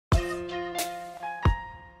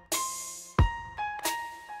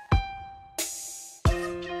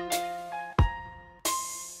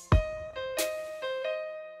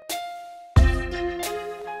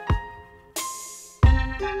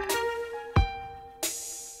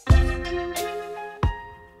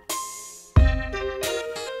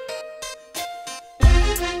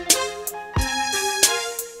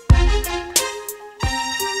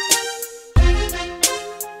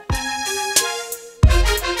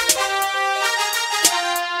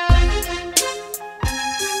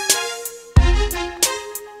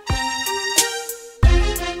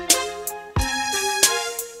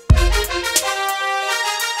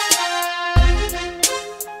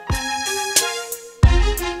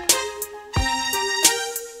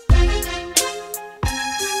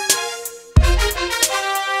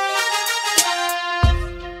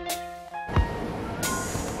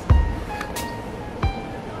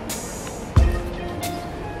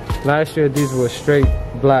Last year these were straight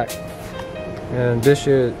black, and this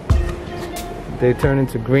year they turn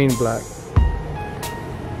into green black.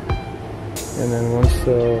 And then once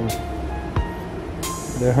they're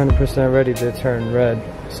 100% ready, they turn red.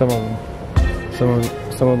 Some of them.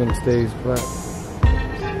 Some of them stays black.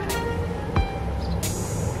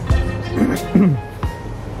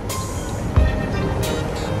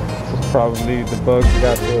 Probably the bugs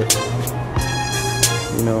got to,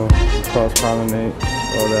 you know, cross-pollinate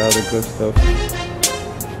all the other good stuff.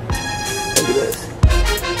 Look at this.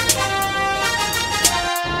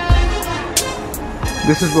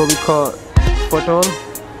 This is what we call fotol.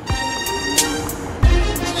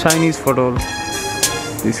 It's Chinese fotol.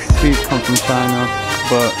 These seeds come from China,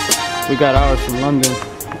 but we got ours from London.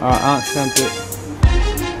 Our aunt sent it.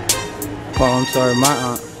 Well, I'm sorry, my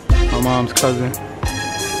aunt, my mom's cousin.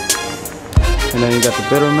 And then you got the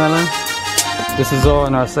bitter melon. This is all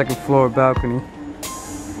in our second floor balcony.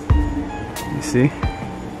 You see?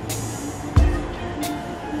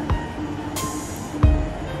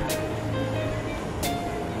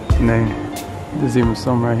 And then there's even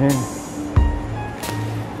some right here.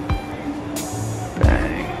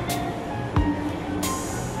 Bang.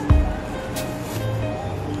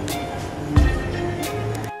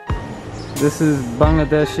 This is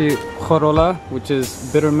Bangladeshi khorola, which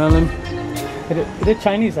is bitter melon. It is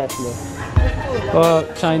Chinese actually.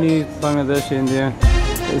 Chinese, Bangladeshi, Indian.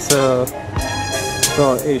 It's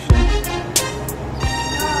all Asian.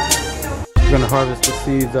 We're gonna harvest the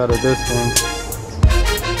seeds out of this one.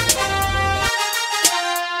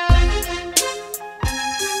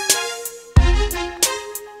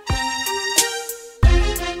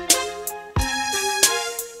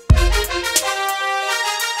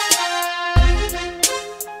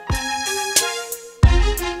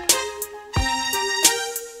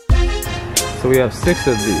 So we have 6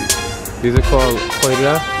 of these. These are called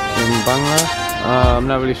khoira in Bangla. I'm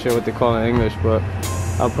not really sure what they call it in English, but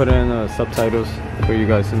I'll put it in the subtitles for you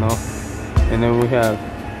guys to know. And then we have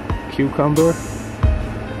cucumber.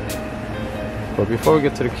 But before we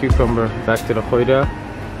get to the cucumber, back to the khoira.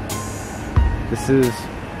 This is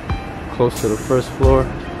close to the first floor,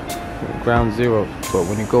 ground zero. But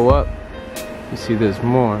when you go up, you see there's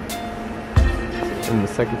more. In the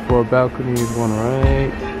second floor balcony is one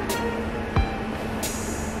right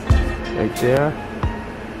there.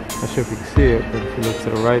 Not sure if you can see it, but if you look to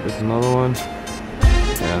the right, there's another one.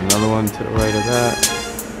 And another one to the right of that.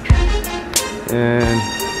 And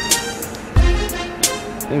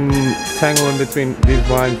tangled in between these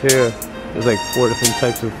vines here, there's like 4 different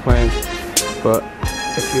types of plants. But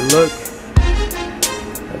if you look,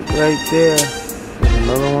 like right there, there's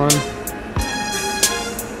another one.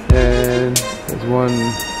 And there's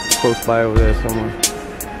one close by over there somewhere.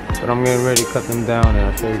 But I'm getting ready to cut them down and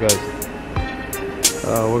I'll show you guys.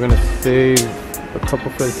 We're gonna save a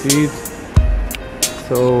couple for the seeds.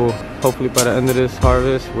 So hopefully by the end of this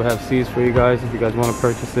harvest, we'll have seeds for you guys. If you guys want to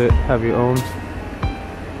purchase it, have your own.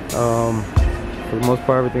 For the most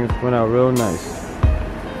part, everything's coming out real nice.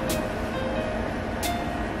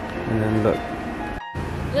 And then look.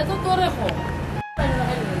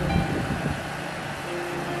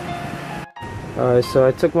 Alright, so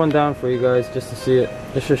I took one down for you guys just to see it.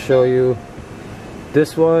 Just to show you.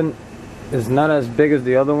 This one is not as big as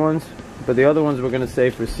the other ones, but the other ones we're going to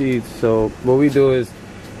save for seeds. So what we do is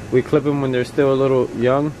we clip them when they're still a little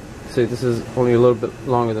young. See, this is only a little bit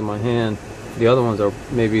longer than my hand. The other ones are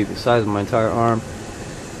maybe the size of my entire arm.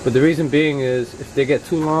 But the reason being is if they get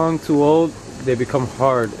too long, too old, they become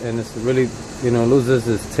hard and it's really, you know, loses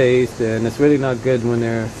its taste, and it's really not good when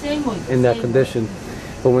they're in that condition.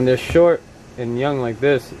 But when they're short and young like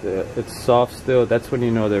this, it's soft still. That's when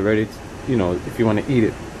you know they're ready to, you know, if you want to eat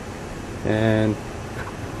it. And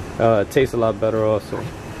it tastes a lot better also.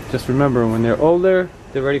 Just remember, when they're older,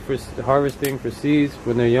 they're ready for harvesting, for seeds.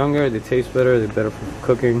 When they're younger, they taste better, they're better for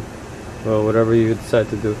cooking, or whatever you decide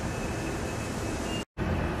to do.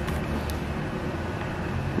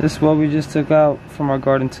 This is what we just took out from our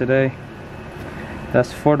garden today.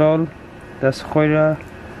 That's fotol, that's khoira,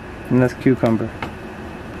 and that's cucumber.